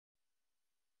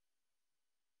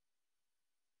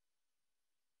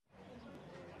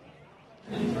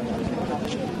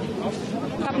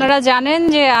আপনারা জানেন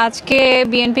যে আজকে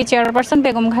বিএনপি চেয়ারপারসন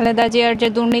বেগম খালেদা জিয়ার যে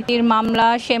দুর্নীতির মামলা,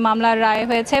 সে মামলার রায়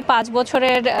হয়েছে 5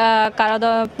 বছরের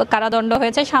কারাদণ্ড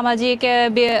হয়েছে সামাজিক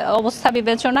অবস্থা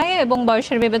বিবেচনায় এবং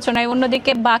বয়সের বিবেচনায়।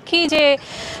 অন্যদিকে বাকি যে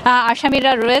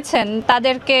আসামিরা রয়েছেন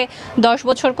তাদেরকে 10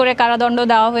 বছর করে কারাদণ্ড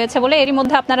দেওয়া হয়েছে বলে এরই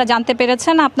মধ্যে আপনারা জানতে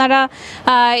পেরেছেন। আপনারা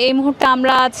এই মুহূর্তে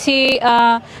আমরা আছি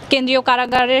কেন্দ্রীয়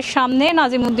কারাগারের সামনে,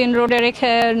 নাজিমউদ্দিন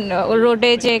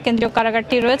রোডে যে কেন্দ্রীয়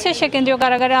কারাগারটি রয়েছে সে কেন্দ্রীয়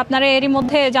কারাগারে আপনারা এরই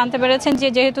মধ্যে জানতে পেরেছেন যে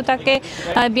যেহেতু তাকে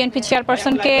বিএনপি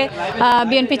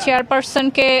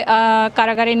চেয়ারপারসনকে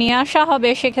কারাগারে নিয়ে আসা হবে,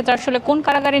 সেক্ষেত্রে আসলে কোন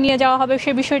কারাগারে নিয়ে যাওয়া হবে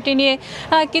সে বিষয়টি নিয়ে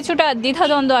কিছুটা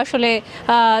দ্বিধাদ্বন্দ্ব আসলে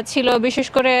ছিল। বিশেষ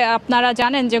করে আপনারা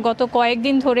জানেন যে গত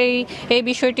কয়েকদিন ধরেই এই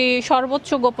বিষয়টি সর্বোচ্চ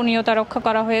গোপনীয়তা রক্ষা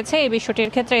করা হয়েছে এই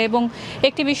বিষয়টির ক্ষেত্রে। এবং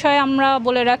একটি বিষয় আমরা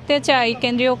বলে রাখতে চাই,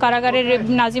 কেন্দ্রীয় কারাগারের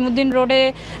নাজিমউদ্দিন রোডে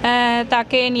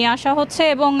তাকে নিয়ে আসা হচ্ছে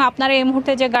এবং আপনারা এই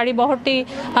মুহূর্তে যে গাড়ি বহরটি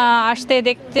আসতে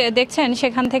দেখছেন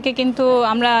সেখান থেকে কিন্তু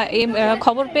আমরা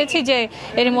খবর পেয়েছি যে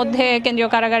এর মধ্যে কেন্দ্রীয়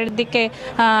কারাগারের দিকে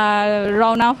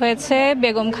রওনা হয়েছে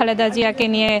বেগম খালেদা জিয়াকে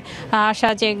নিয়ে আসা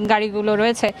যে গাড়িগুলো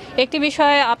রয়েছে।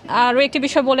 আরও একটি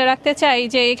বিষয় বলে রাখতে চাই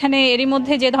যে এখানে এরই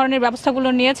মধ্যে যে ধরনের ব্যবস্থাগুলো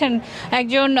নিয়েছেন,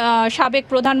 একজন সাবেক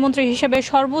প্রধানমন্ত্রী হিসেবে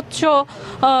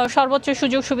সর্বোচ্চ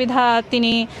সুযোগ সুবিধা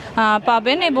তিনি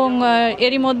পাবেন। এবং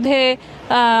এরই মধ্যে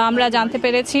আমরা জানতে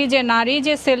পেরেছি যে নারী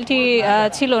যে সেলটি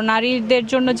ছিল, নারীদের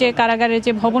জন্য যে কারাগারের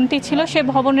যে ভবনটি ছিল, সে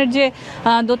ভবনের যে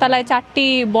দোতলায় 4টি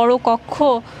বড় কক্ষ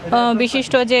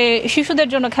বিশিষ্ট যে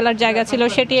শিশুদের জন্য খেলার জায়গা ছিল,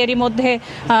 সেটি এরই মধ্যে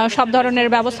সব ধরনের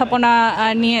ব্যবস্থাপনা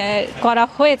নিয়ে করা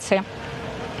হয়েছে।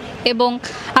 এবং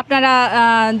আপনারা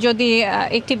যদি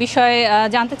একটি বিষয়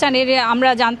জানতে চান, আমরা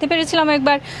জানতে পেরেছিলাম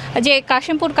একবার যে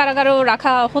কাশিমপুর কারাগারেও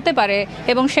রাখা হতে পারে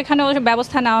এবং সেখানেও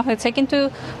ব্যবস্থা নেওয়া হয়েছে, কিন্তু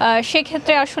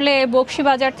সেক্ষেত্রে আসলে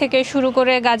বকশীবাজার থেকে শুরু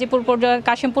করে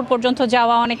কাশিমপুর পর্যন্ত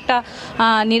যাওয়া অনেকটা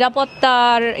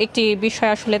নিরাপত্তার একটি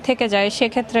বিষয় আসলে থেকে যায়।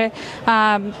 সেক্ষেত্রে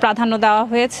প্রাধান্য দেওয়া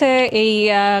হয়েছে এই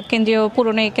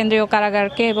কেন্দ্রীয়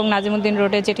কারাগারকে এবং নাজিমউদ্দিন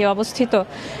রোডে যেটি অবস্থিত।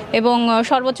 এবং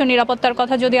সর্বোচ্চ নিরাপত্তার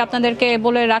কথা যদি আপনাদেরকে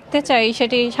বলে রাখতে চাই,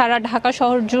 সেটি সারা ঢাকা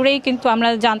শহর জুড়েই কিন্তু আমরা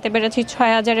জানতে পেরেছি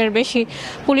 6000-এর বেশি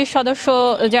পুলিশ সদস্য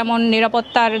যেমন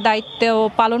নিরাপত্তার দায়িত্ব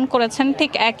পালন করেছেন,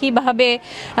 ঠিক একইভাবে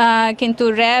কিন্তু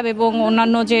র্যাব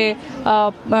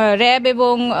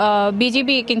এবং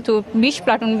বিজিবি কিন্তু 20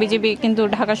 প্লাটুন বিজিবি কিন্তু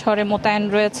ঢাকা শহরে মোতায়েন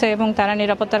রয়েছে এবং তারা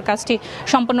নিরাপত্তার কাজটি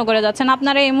সম্পন্ন করে যাচ্ছেন।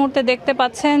 আপনারা এই মুহূর্তে দেখতে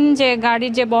পাচ্ছেন যে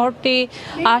গাড়ির যে বহরটি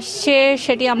আসছে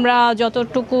সেটি আমরা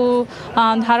যতটুকু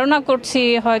ধারণা করছি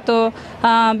হয়তো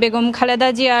বেগম খালেদা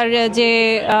জিয়ার যে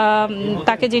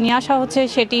তাকে যে নিয়ে আসা হচ্ছে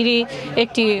সেটিরই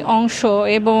একটি অংশ।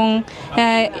 এবং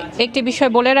একটি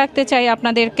বিষয় বলে রাখতে চাই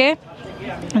আপনাদেরকে,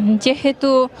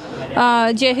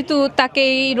 যেহেতু তাকে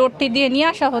এই রোডটি দিয়ে নিয়ে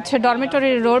আসা হচ্ছে,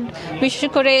 ডরমেটরি রোড, বিশেষ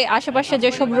করে আশেপাশে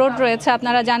যেসব রোড রয়েছে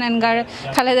আপনারা জানেন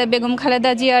বেগম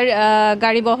খালেদা জিয়ার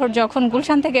গাড়ি বহর যখন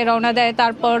গুলশান থেকে রওনা দেয়,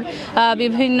 তারপর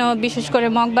বিশেষ করে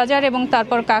মগবাজার এবং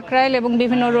তারপর কাকরাইল এবং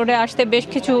বিভিন্ন রোডে আসতে বেশ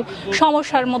কিছু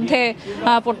সমস্যার মধ্যে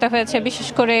পড়তে হয়েছে। বিশেষ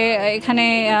করে এখানে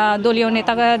দলীয়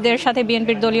নেতাদের সাথে,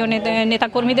 বিএনপির দলীয়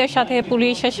নেতাকর্মীদের সাথে,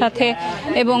 পুলিশের সাথে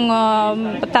এবং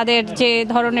তাদের যে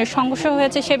ধরনের সংঘর্ষ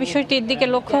হয়েছে সে বিষয়টির দিকে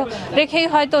লক্ষ্য রেখেই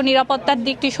হয়তো নিরাপত্তার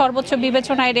দিকটি সর্বোচ্চ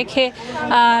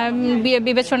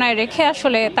বিবেচনায় রেখে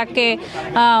আসলে তাকে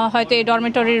হয়তো এই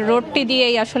ডরমেটরির রোডটি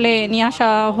দিয়েই আসলে নিয়ে আসা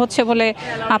হচ্ছে বলে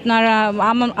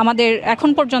আমাদের এখন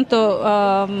পর্যন্ত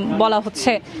বলা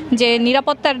হচ্ছে যে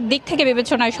নিরাপত্তার দিক থেকে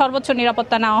বিবেচনায় সর্বোচ্চ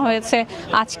নিরাপত্তা নেওয়া হয়েছে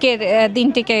আজকের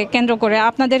দিনটিকে কেন্দ্র করে।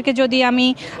 আপনাদেরকে যদি আমি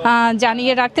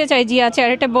জানিয়ে রাখতে চাই,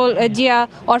 জিয়া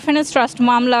অরফেনেজ ট্রাস্ট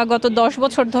মামলা গত 10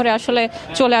 বছর ধরে আসলে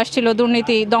চলে আসছিল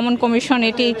দুর্নীতি দমন কমিশন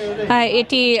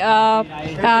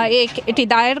এটি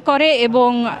দায়ের করে। এবং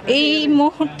এই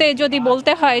মুহূর্তে যদি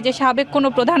বলতে হয় যে সাবেক কোনো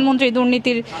প্রধানমন্ত্রী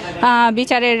দুর্নীতির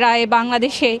বিচারের রায়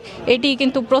বাংলাদেশে এটি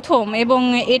কিন্তু প্রথম, এবং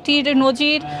এটির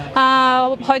নজির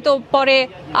হয়তো পরে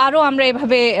আরও আমরা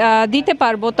এভাবে দিতে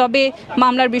পারবো। তবে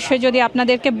মামলার বিষয়ে যদি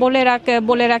আপনাদেরকে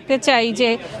বলে রাখতে চাই যে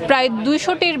প্রায়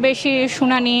 200টির বেশি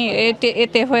শুনানি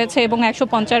এতে হয়েছে এবং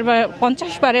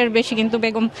 150 বারের বেশি কিন্তু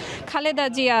বেগম খালেদা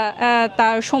জিয়া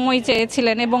তার সময়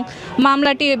চেয়েছিলেন এবং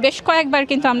মামলাটি বেশ কয়েকবার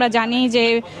কিন্তু আমরা জানি যে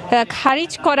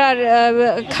খারিজ করার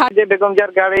বেগম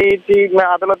জিয়ার গাড়িটি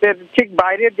আদালতের ঠিক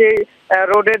বাইরের যে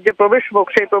রোডের যে প্রবেশ মুখ,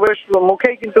 সেই প্রবেশ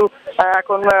মুখেই কিন্তু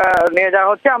এখন নিয়ে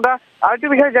যাওয়া হচ্ছে। আমরা আরেকটি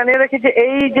বিষয় জানিয়ে রাখি যে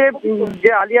এই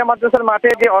যে আলিয়া মাদ্রাসার মাঠে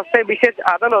যে অস্থায়ী বিশেষ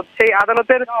আদালত, সেই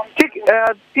আদালতের ঠিক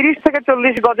 30 থেকে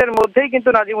 40 গজের মধ্যেই কিন্তু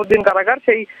নাজিমউদ্দিন কারাগার।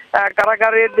 সেই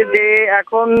কারাগারের যে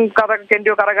এখন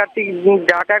কেন্দ্রীয় কারাগারটি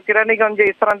ঢাকা কেরানীগঞ্জে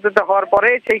স্থানান্তরিত হওয়ার পরে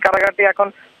সেই কারাগারটি এখন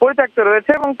পরিত্যক্ত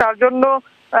রয়েছে এবং তার জন্য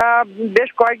বেশ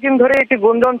কয়েকদিন ধরে একটি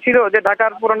গুঞ্জন ছিল যে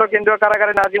ঢাকার পুরনো কেন্দ্রীয়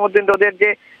কারাগারে নাজিমউদ্দিন রোডের যে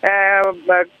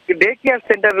ডেক কেয়ার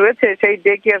সেন্টার রয়েছে সেই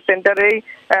ডে কেয়ার সেন্টারেই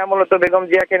মূলত বেগম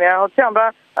জিয়াকে নেওয়া হচ্ছে। আমরা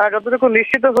যতটুকু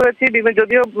নিশ্চিত হয়েছি,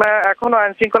 যদিও এখনো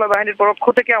আইন শৃঙ্খলা বাহিনীর পক্ষ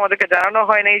থেকে আমাদেরকে জানানো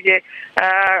হয়নি যে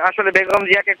আসলে বেগম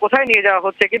জিয়াকে কোথায় নিয়ে যাওয়া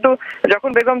হচ্ছে, কিন্তু যখন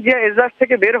বেগম জিয়া এজলাস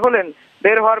থেকে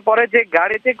বের হওয়ার পরে যে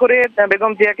গাড়িতে করে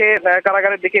বেগম জিয়াকে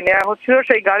কারাগারের দিকে নেওয়া হচ্ছিল,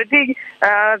 সেই গাড়িটি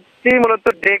মূলত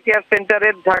ডে কেয়ার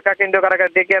সেন্টারের, ঢাকা কেন্দ্রীয় কারাগার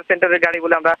ডে কেয়ার সেন্টারের গাড়ি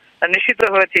বলে আমরা নিশ্চিত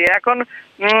হয়েছি। এখন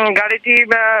গাড়িটি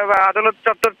আদালত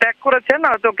চত্বর ত্যাগ করেছেন,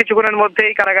 হয়তো কিছুক্ষণের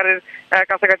মধ্যেই কারাগারের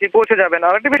কাছাকাছি পৌঁছে যাবেন।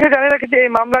 আর একটা বিষয় জানিয়ে রাখি যে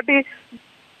এই মামলাটি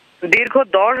দীর্ঘ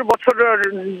 10 বছর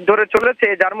ধরে চলেছে,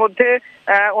 যার মধ্যে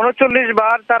 39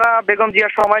 বার তারা বেগম জিয়া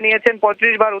সময় নিয়েছেন,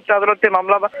 35 বার উচ্চ আদালতে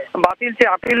মামলা বাতিল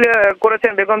চেয়ে আপিল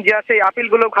করেছেন বেগম জিয়া, সেই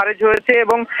আপিলগুলো খারিজ হয়েছে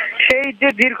এবং সেই যে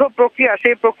দীর্ঘ প্রক্রিয়া,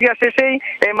 সেই প্রক্রিয়া শেষেই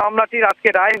এই মামলাটির আজকে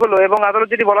রায় হলো। এবং আদালত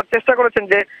যেটি বলার চেষ্টা করেছেন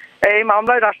যে এই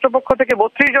মামলায় রাষ্ট্রপক্ষ থেকে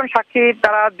 32 জন সাক্ষী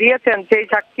তারা দিয়েছেন, সেই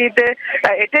সাক্ষীতে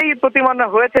এটাই প্রতিমান্য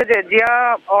হয়েছে যে জিয়া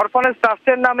অরফানেজ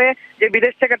ট্রাস্টের নামে যে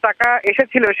বিদেশ থেকে টাকা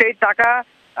এসেছিল, সেই টাকা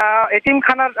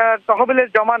এতিমখানার তহবিলে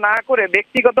জমা না করে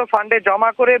ব্যক্তিগত ফান্ডে জমা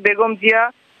করে বেগম জিয়া,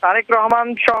 তারেক রহমান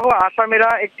সহ আসামিরা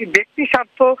একটি ব্যক্তি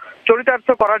স্বার্থ চরিতার্থ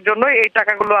করার জন্য এই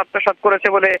টাকাগুলো আত্মসাৎ করেছে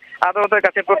বলে আদালতের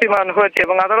কাছে প্রতিমান হয়েছে।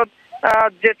 এবং আদালত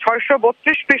যে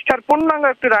 632 পৃষ্ঠার পূর্ণাঙ্গ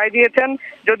একটি রায় দিয়েছেন,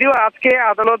 যদিও আজকে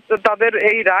আদালত তাদের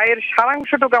এই রায়ের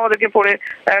সারাংশটুকু আমাদেরকে পড়ে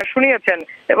শুনিয়েছেন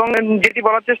এবং যেটি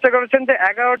বলার চেষ্টা করেছেন যে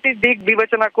 11টি দিক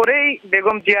বিবেচনা করেই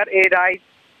বেগম জিয়ার এই রায়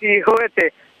হয়েছে।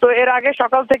 তো এর আগে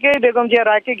সকাল থেকেই বেগম জিয়া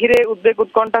রায়কে ঘিরে উদ্বেগ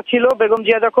উৎকণ্ঠা ছিল। বেগম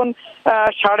জিয়া যখন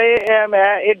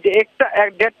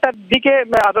 1:30টার দিকে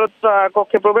আদালত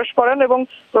কক্ষে প্রবেশ করেন এবং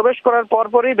প্রবেশ করার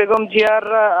পরপরই বেগম জিয়ার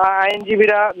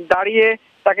আইনজীবীরা দাঁড়িয়ে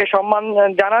তাকে সম্মান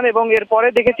জানান এবং এরপরে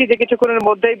দেখেছি যে কিছুক্ষণের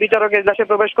মধ্যেই বিচারক এজলাসে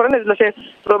প্রবেশ করেন। এজলাসে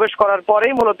প্রবেশ করার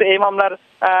পরেই মূলত এই মামলার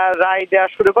রায় দেওয়া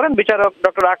শুরু করেন বিচারক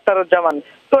ডক্টর আখতারুজ্জামান।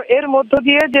 তো এর মধ্য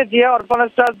দিয়ে যে জিয়া অরফানেজ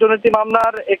ট্রাস্ট দুর্নীতি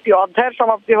মামলার একটি অধ্যায়ের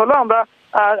সমাপ্তি হলো। আমরা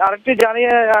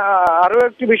আরো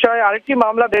একটি বিষয়, আরেকটি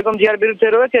মামলা বেগম জিয়ার বিরুদ্ধে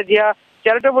রয়েছে, জিয়া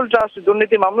চ্যারিটেবল ট্রাস্ট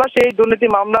দুর্নীতি মামলা। সেই দুর্নীতি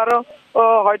মামলারও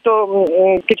হয়তো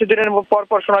কিছুদিনের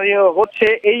পর শুনানি হচ্ছে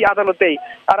এই আদালতেই।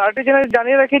 আর আরেকটি জিনিস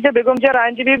জানিয়ে রাখি যে বেগম জিয়ার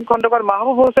আইনজীবী খন্দকার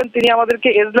মাহবুব হোসেন তিনি আমাদেরকে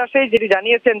এজলাসেই যেটি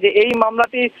জানিয়েছেন যে এই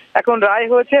মামলাটি এখন রায়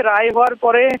হয়েছে, রায় হওয়ার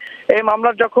পরে এই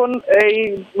মামলার যখন এই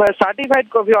সার্টিফাইড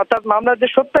কপি অর্থাৎ মামলার যে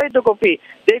সত্যায়িত কপি,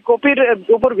 যে কপির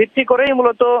উপর ভিত্তি করেই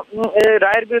মূলত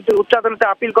রায়ের বিরুদ্ধে উচ্চ আদালতে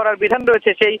আপিল করার বিধান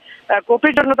রয়েছে, সেই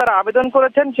কপির জন্য তারা আবেদন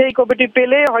করেছেন। সেই কপিটি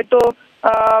পেলে হয়তো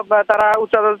তারা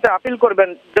উচ্চ আদালতে আপিল করবেন।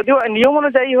 যদিও নিয়ম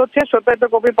অনুযায়ী হচ্ছে সত্যায়িত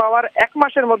কপি পাওয়ার 1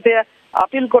 মাসের মধ্যে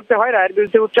আপিল করতে হয় রায়ের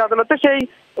বিরুদ্ধে উচ্চ আদালতে। সেই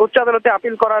উচ্চ আদালতে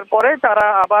আপিল করার পরে তারা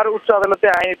আবার উচ্চ আদালতে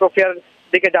আইনি প্রক্রিয়ার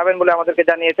দিকে যাবেন বলে আমাদেরকে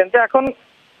জানিয়েছেন। তো এখন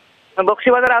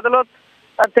বকশীবাজার আদালত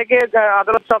থেকে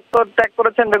আদালত চত্বর ত্যাগ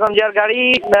করেছেন বেগম জিয়ার গাড়ি,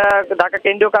 ঢাকা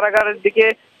কেন্দ্রীয় কারাগারের দিকে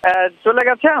চলে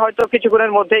গেছে, হয়তো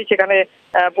কিছুক্ষণের মধ্যেই সেখানে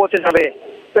পৌঁছে যাবে।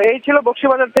 তো এই ছিল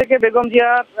বকশীবাজার থেকে বেগম জিয়া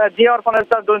অরফানেজ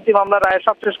ট্রাস্ট দুর্নীতি মামলার রায়ের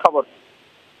সবশেষ খবর।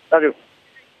 রাজু।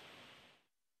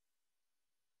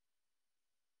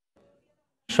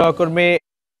 সহকর্মী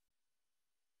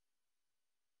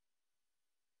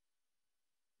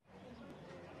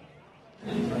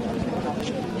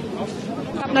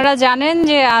আপনারা জানেন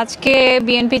যে আজকে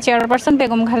বিএনপি চেয়ারপারসন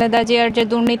বেগম খালেদা জিয়ার যে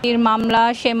দুর্নীতির মামলা,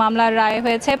 সে মামলার রায়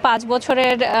হয়েছে 5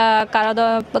 বছরের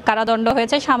কারাদণ্ড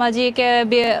হয়েছে সামাজিক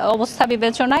অবস্থা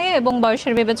বিবেচনায় এবং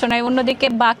বয়সের বিবেচনায়। অন্যদিকে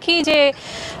বাকি যে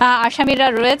আসামিরা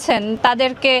রয়েছেন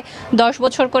তাদেরকে 10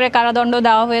 বছর করে কারাদণ্ড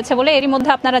দেওয়া হয়েছে বলে এরই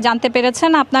মধ্যে আপনারা জানতে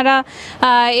পেরেছেন। আপনারা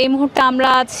এই মুহূর্তে আমরা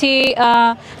আছি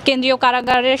কেন্দ্রীয়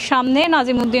কারাগারের সামনে,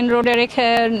 নাজিমউদ্দিন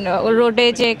রোডে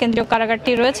যে কেন্দ্রীয়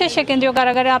কারাগারটি রয়েছে, সে কেন্দ্রীয়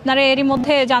কারাগারে আপনারা এরই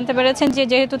মধ্যে জানতে পেরেছেন যে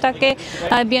যেহেতু তাকে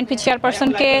বিএনপি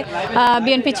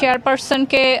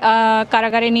চেয়ারপারসনকে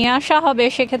কারাগারে নিয়ে আসা হবে,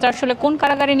 সেক্ষেত্রে আসলে কোন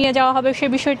কারাগারে নিয়ে যাওয়া হবে সে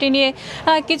বিষয়টি নিয়ে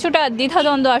কিছুটা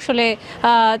দ্বিধাদ্বন্দ্ব আসলে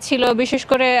ছিল। বিশেষ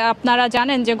করে আপনারা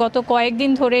জানেন যে গত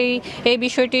কয়েকদিন ধরেই এই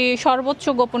বিষয়টি সর্বোচ্চ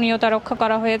গোপনীয়তা রক্ষা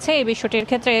করা হয়েছে এই বিষয়টির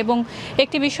ক্ষেত্রে। এবং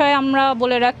একটি বিষয় আমরা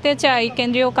বলে রাখতে চাই,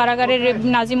 কেন্দ্রীয় কারাগারের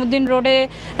নাজিমউদ্দিন রোডে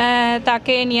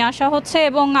তাকে নিয়ে আসা হচ্ছে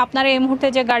এবং আপনারা এই মুহূর্তে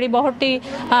যে গাড়ি বহরটি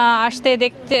আসতে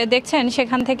দেখছেন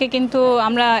সেখান থেকে কিন্তু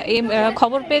আমরা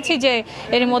খবর পেয়েছি যে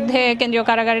এর মধ্যে কেন্দ্রীয়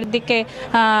কারাগারের দিকে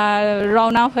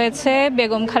রওনা হয়েছে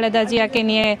বেগম খালেদা জিয়াকে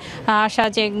নিয়ে আসা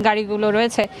যে গাড়িগুলো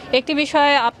রয়েছে।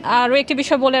 আরও একটি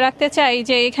বিষয় বলে রাখতে চাই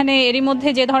যে এখানে এরই মধ্যে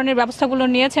যে ধরনের ব্যবস্থাগুলো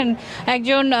নিয়েছেন,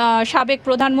 একজন সাবেক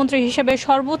প্রধানমন্ত্রী হিসেবে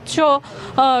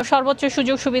সর্বোচ্চ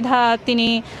সুযোগ সুবিধা তিনি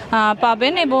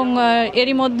পাবেন এবং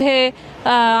এরই মধ্যে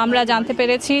আমরা জানতে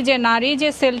পেরেছি যে নারী যে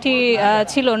সেলটি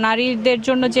ছিল, নারীদের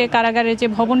জন্য যে কারাগারের যে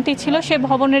ভবনটি ছিল, সে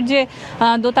ভবনের যে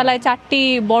দোতলায় 4টি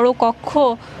বড় কক্ষ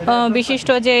বিশিষ্ট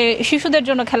যে শিশুদের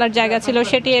জন্য খেলার জায়গা ছিল,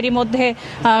 সেটি এরই মধ্যে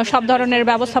সব ধরনের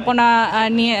ব্যবস্থাপনা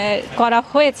নিয়ে করা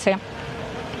হয়েছে।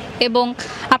 এবং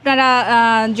আপনারা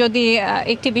যদি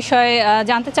একটি বিষয়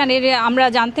জানতে চান, আমরা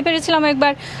জানতে পেরেছিলাম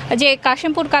একবার যে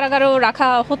কাশিমপুর কারাগারেও রাখা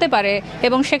হতে পারে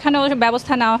এবং সেখানেও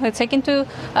ব্যবস্থা নেওয়া হয়েছে, কিন্তু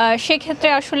সেক্ষেত্রে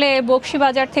আসলে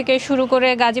বকশীবাজার থেকে শুরু করে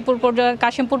গাজীপুর পর্যন্ত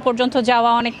কাশিমপুর পর্যন্ত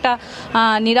যাওয়া অনেকটা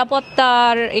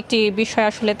নিরাপত্তার একটি বিষয়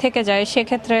আসলে থেকে যায়।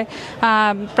 সেক্ষেত্রে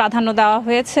প্রাধান্য দেওয়া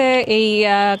হয়েছে এই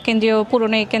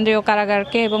পুরনো কেন্দ্রীয়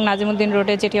কারাগারকে এবং নাজিমুদ্দিন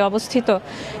রোডে যেটি অবস্থিত।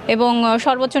 এবং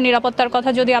সর্বোচ্চ নিরাপত্তার কথা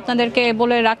যদি আপনাদেরকে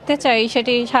বলে রাখতে চাই,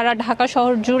 সেটি সারা ঢাকা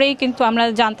শহর জুড়েই কিন্তু আমরা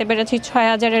জানতে পেরেছি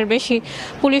 ৬,০০০-এর বেশি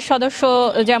পুলিশ সদস্য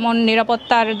যেমন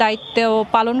নিরাপত্তার দায়িত্ব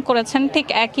পালন করেছেন, ঠিক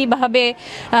একইভাবে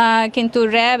কিন্তু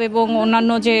র্যাব এবং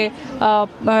অন্যান্য যে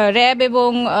র্যাব এবং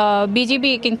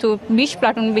বিজিবি কিন্তু ২০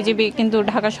 প্লাটুন বিজিবি কিন্তু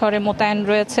ঢাকা শহরে মোতায়েন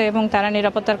রয়েছে এবং তারা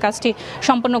নিরাপত্তার কাজটি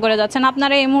সম্পন্ন করে যাচ্ছেন।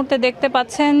 আপনারা এই মুহূর্তে দেখতে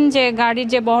পাচ্ছেন যে গাড়ির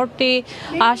যে বহরটি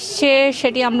আসছে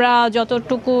সেটি আমরা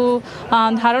যতটুকু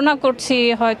ধারণা করছি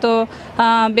হয়তো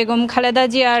বেগম খালেদা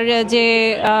জিয়ার যে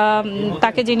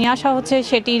তাকে যে নিয়ে আসা হচ্ছে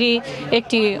সেটিরই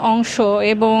একটি অংশ।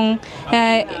 এবং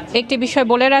একটি বিষয়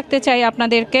বলে রাখতে চাই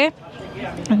আপনাদেরকে,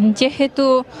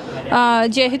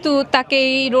 যেহেতু তাকে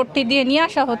এই রোডটি দিয়ে নিয়ে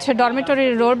আসা হচ্ছে,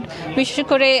 ডরমেটরির রোড, বিশেষ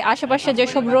করে আশেপাশে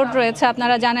যেসব রোড রয়েছে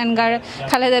আপনারা জানেন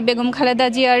বেগম খালেদা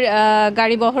জিয়ার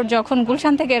গাড়িবহর যখন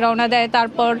গুলশান থেকে রওনা দেয়,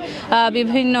 তারপর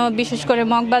বিশেষ করে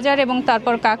মগবাজার এবং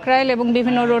তারপর কাকরাইল এবং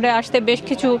বিভিন্ন রোডে আসতে বেশ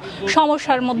কিছু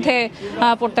সমস্যার মধ্যে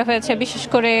পড়তে হয়েছে। বিশেষ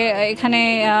করে এখানে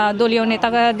দলীয়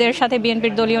নেতাদের সাথে,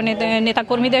 বিএনপির দলীয়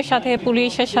নেতাকর্মীদের সাথে,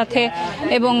 পুলিশের সাথে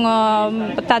এবং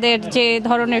তাদের যে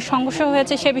ধরনের সংঘর্ষ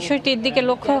হয়েছে সে বিষয়টির দিকে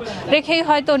লক্ষ্য রেখেই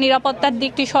হয়তো নিরাপত্তার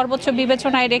দিকটি সর্বোচ্চ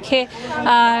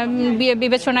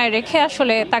বিবেচনায় রেখে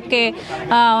আসলে তাকে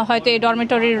হয়তো এই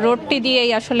ডরমেটরির রোডটি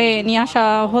দিয়েই আসলে নিয়ে আসা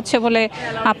হচ্ছে বলে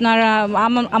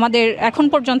আমাদের এখন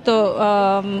পর্যন্ত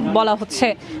বলা হচ্ছে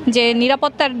যে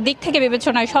নিরাপত্তার দিক থেকে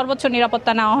বিবেচনায় সর্বোচ্চ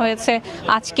নিরাপত্তা নেওয়া হয়েছে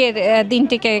আজকের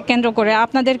দিনটিকে কেন্দ্র করে।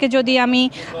 আপনাদেরকে যদি আমি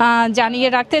জানিয়ে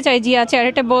রাখতে চাই,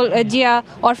 জিয়া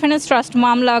অরফেনেজ ট্রাস্ট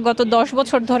মামলা গত 10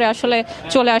 বছর ধরে আসলে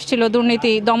চলে আসছিল।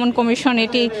 দুর্নীতি দমন কমিশন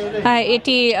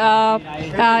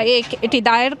এটি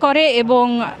দায়ের করে এবং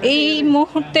এই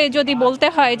মুহূর্তে যদি বলতে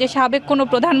হয় যে সাবেক কোনো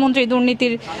প্রধানমন্ত্রী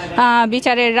দুর্নীতির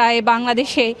বিচারের রায়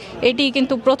বাংলাদেশে এটি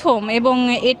কিন্তু প্রথম, এবং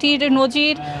এটির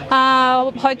নজির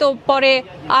হয়তো পরে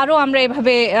আরও আমরা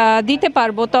এভাবে দিতে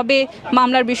পারবো। তবে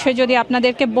মামলার বিষয়ে যদি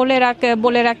আপনাদেরকে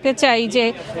বলে রাখতে চাই যে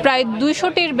প্রায়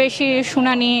 200টির বেশি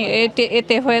শুনানি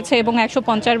এতে হয়েছে এবং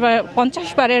 150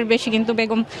 বারের বেশি কিন্তু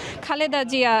বেগম খালেদা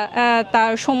জিয়া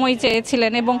তার সময়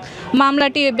চেয়েছিলেন এবং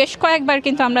মামলাটি বেশ কয়েকবার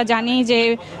কিন্তু আমরা জানি যে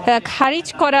খারিজ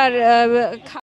করার